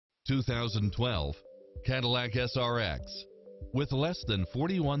2012 Cadillac SRX. With less than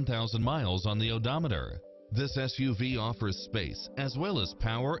 41,000 miles on the odometer, this SUV offers space as well as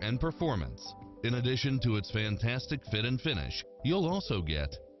power and performance. In addition to its fantastic fit and finish, you'll also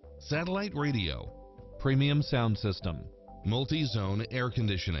get satellite radio, premium sound system, multi-zone air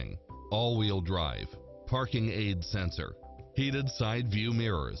conditioning, all-wheel drive, parking aid sensor, heated side view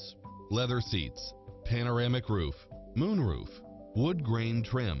mirrors, leather seats, panoramic roof, moonroof, wood grain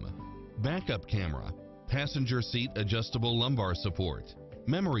trim, backup camera, passenger seat adjustable lumbar support,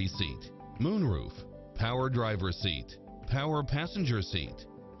 memory seat, moonroof, power driver seat, power passenger seat,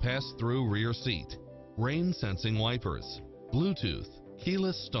 pass-through rear seat, rain sensing wipers, Bluetooth,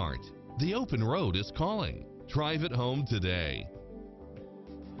 keyless start. The open road is calling. Drive it home today.